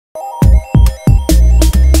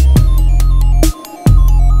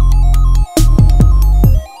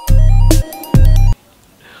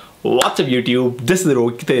WhatsApp YouTube this is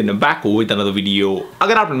Rohit back with another video.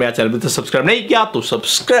 अगर आपने मेरा चैनल पे सब्सक्राइब नहीं किया तो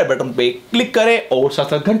सब्सक्राइब बटन पे क्लिक करें और साथ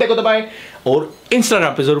साथ घंटे को दबाएं और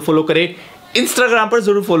इंस्टाग्राम पे जरूर फॉलो करें। इंस्टाग्राम पर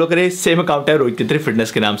जरूर फॉलो करें, सेम अकाउंट है रोहित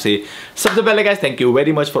फिटनेस के नाम से। सबसे पहले guys thank you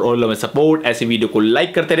very much for all my support. ऐसी वीडियो को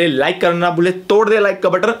लाइक करते रहे, लाइक करना ना भूले, तोड़ दे लाइक का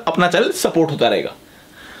बटन, अपना चैनल सपोर्ट होता रहेगा।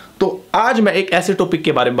 तो आज मैं एक ऐसे टॉपिक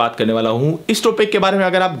के बारे में बात करने वाला हूं। इस टॉपिक के बारे में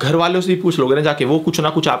अगर आप घर वालों से पूछ लोगे ना जाके, वो कुछ ना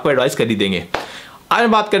कुछ आपको एडवाइस कर ही देंगे। आज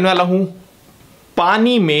मैं बात करने वाला हूं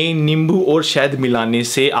पानी में नींबू और शहद मिलाने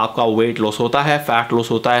से आपका वेट लॉस होता है, फैट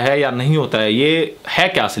लॉस होता है या नहीं होता है, ये है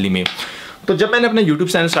क्या असली में। तो जब मैंने अपना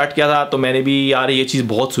YouTube चैनल स्टार्ट किया था तो मैंने भी यार ये चीज़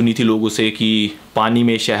बहुत सुनी थी लोगों से कि पानी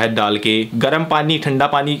में शहद डाल के, गर्म पानी ठंडा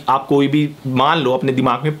पानी, आप कोई भी मान लो, अपने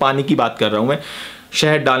दिमाग में पानी की बात कर रहा हूँ मैं,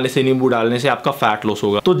 शहद डालने से, नींबू डालने से आपका फैट लॉस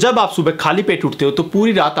होगा। तो जब आप सुबह खाली पेट उठते हो तो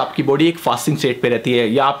पूरी रात आपकी बॉडी एक फास्टिंग स्टेट पे रहती है,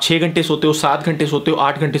 या आप 6 घंटे सोते हो, 7 घंटे सोते हो,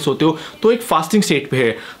 8 घंटे सोते हो, तो एक फास्टिंग स्टेट पे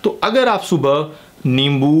है। तो अगर आप सुबह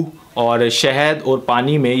नींबू और शहद और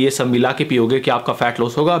पानी में ये सब मिला के पियोगे कि आपका फैट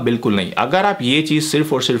लॉस होगा? बिल्कुल नहीं। अगर आप ये चीज़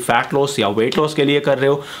सिर्फ और सिर्फ फैट लॉस या वेट लॉस के लिए कर रहे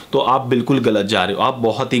हो तो आप बिल्कुल गलत जा रहे हो, आप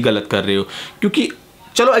बहुत ही गलत कर रहे हो। क्योंकि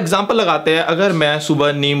चलो एग्जांपल लगाते हैं, अगर मैं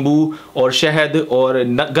सुबह नींबू और शहद और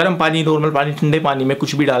गर्म पानी, नॉर्मल पानी, ठंडे पानी में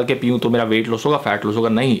कुछ भी डाल के पीऊँ तो मेरा वेट लॉस होगा, फैट लॉस होगा?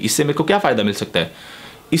 नहीं। इससे मेरे को क्या फ़ायदा मिल सकता है?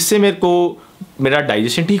 इससे मेरे को मेरा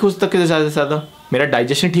डाइजेशन ठीक हो सकता है, ज़्यादा से ज़्यादा मेरा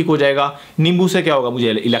डाइजेशन ठीक हो जाएगा। नींबू से क्या होगा,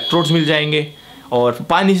 मुझे इलेक्ट्रोड्स मिल जाएंगे, और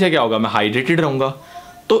पानी से क्या होगा, मैं हाइड्रेटेड रहूँगा।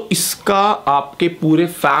 तो इसका आपके पूरे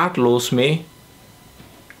फैट लॉस में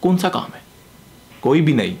कौन सा काम है? कोई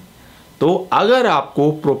भी नहीं। तो अगर आपको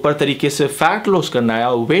प्रॉपर तरीके से फैट लॉस करना है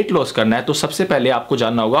और वेट लॉस करना है तो सबसे पहले आपको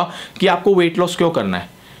जानना होगा कि आपको वेट लॉस क्यों करना है।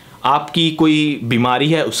 आपकी कोई बीमारी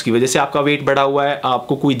है उसकी वजह से आपका वेट बढ़ा हुआ है,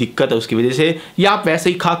 आपको कोई दिक्कत है उसकी वजह से, या आप वैसे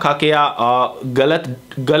ही खा खा के या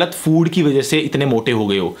गलत फूड की वजह से इतने मोटे हो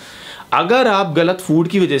गए हो। अगर आप गलत फूड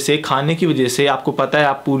की वजह से, खाने की वजह से, आपको पता है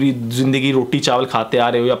आप पूरी ज़िंदगी रोटी चावल खाते आ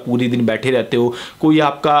रहे हो या पूरी दिन बैठे रहते हो, कोई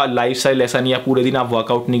आपका लाइफस्टाइल ऐसा नहीं है, पूरे दिन आप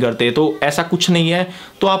वर्कआउट नहीं करते, तो ऐसा कुछ नहीं है,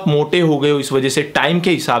 तो आप मोटे हो गए हो इस वजह से टाइम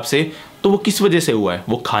के हिसाब से, तो वो किस वजह से हुआ है?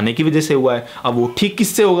 वो खाने की वजह से हुआ है। अब वो ठीक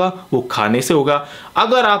किससे होगा? वो खाने से होगा।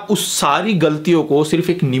 अगर आप उस सारी गलतियों को सिर्फ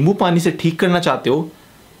एक नींबू पानी से ठीक करना चाहते हो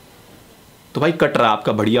तो भाई कट रहा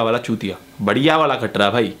आपका बढ़िया वाला चूतिया, बढ़िया वाला कट रहा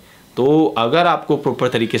भाई। तो अगर आपको प्रॉपर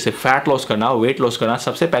तरीके से फैट लॉस करना, वेट लॉस करना,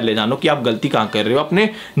 सबसे पहले जानो कि आप गलती कहाँ कर रहे हो अपने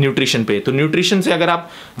न्यूट्रिशन पे। तो न्यूट्रिशन से अगर आप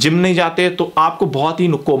जिम नहीं जाते तो आपको बहुत ही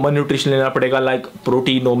कॉमन न्यूट्रिशन लेना पड़ेगा, लाइक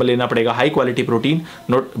प्रोटीन नॉर्मल लेना पड़ेगा, high quality protein,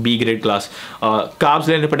 not be grade class. Carbs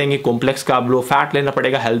लेने पड़ेंगे, कॉम्प्लेक्स कार्ब लो, फैट लेना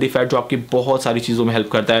पड़ेगा, हेल्दी फैट जो आपकी बहुत सारी चीज़ों में हेल्प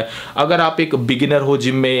करता है। अगर आप एक बिगिनर हो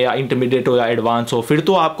जिम में, या इंटरमीडिएट हो या एडवांस हो, फिर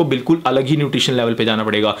तो आपको बिल्कुल अलग ही न्यूट्रिशन लेवल पे जाना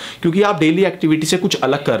पड़ेगा, क्योंकि आप डेली एक्टिविटी से कुछ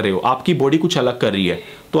अलग कर रहे हो, आपकी बॉडी कुछ अलग कर रही है।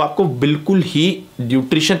 तो आपको बिल्कुल ही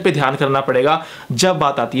न्यूट्रिशन पे ध्यान करना पड़ेगा जब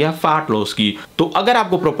बात आती है फैट लॉस की। तो अगर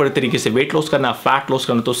आपको प्रॉपर तरीके से वेट लॉस करना, फैट लॉस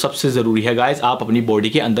करना, तो सबसे जरूरी है गाइस आप अपनी बॉडी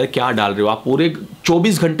के अंदर क्या डाल रहे हो। आप पूरे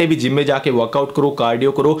 24 घंटे भी जिम में जाके वर्कआउट करो,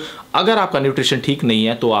 कार्डियो करो, अगर आपका न्यूट्रिशन ठीक नहीं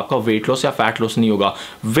है तो आपका वेट लॉस या फैट लॉस नहीं होगा।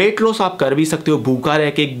 वेट लॉस आप कर भी सकते हो भूखा रह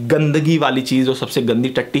के, गंदगी वाली चीज, जो सबसे गंदी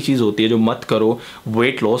टट्टी चीज होती है, जो मत करो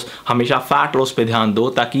वेट लॉस। हमेशा फैट लॉस पे ध्यान दो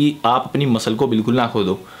ताकि आप अपनी मसल को बिल्कुल ना खो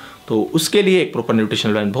दो। तो उसके लिए एक प्रॉपर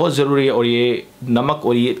न्यूट्रिशन प्लान बहुत ज़रूरी है। और ये नमक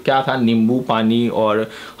और ये क्या था, नींबू पानी और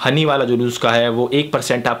हनी वाला जो नुस्खा है, वो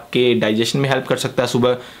 1% आपके डाइजेशन में हेल्प कर सकता है,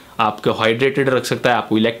 सुबह आपको हाइड्रेटेड रख सकता है,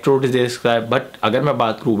 आपको इलेक्ट्रोड्स दे सकता है। बट अगर मैं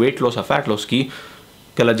बात करूँ वेट लॉस और फैट लॉस की,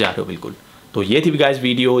 गलत जा रहे हो बिल्कुल। तो ये थी गाइस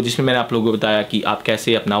वीडियो जिसमें मैंने आप लोगों को बताया कि आप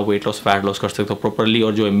कैसे अपना वेट लॉस, फैट लॉस कर सकते हो प्रॉपरली।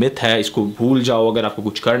 और जो मिथ है इसको भूल जाओ अगर आपको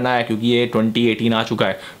कुछ करना है, क्योंकि ये 2018 आ चुका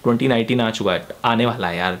है, 2019 आ चुका है, आने वाला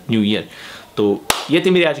है यार न्यू ईयर। तो ये थी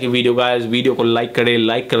मेरी आज की वीडियो गाइस। वीडियो को लाइक करें,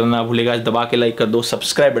 लाइक करना ना भूलेगा, दबा के लाइक कर दो,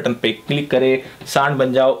 सब्सक्राइब बटन पे क्लिक करें, सांड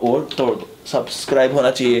बन जाओ और तोड़ दो, सब्सक्राइब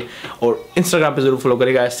होना चाहिए। और इंस्टाग्राम पे जरूर फॉलो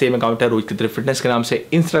करेगा, सेम अकाउंट है रोहित फिटनेस के नाम से।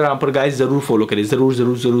 इंस्टाग्राम पर गाइस जरूर फॉलो करें, जरूर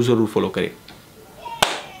जरूर जरूर जरूर फॉलो करें।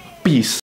 पीस।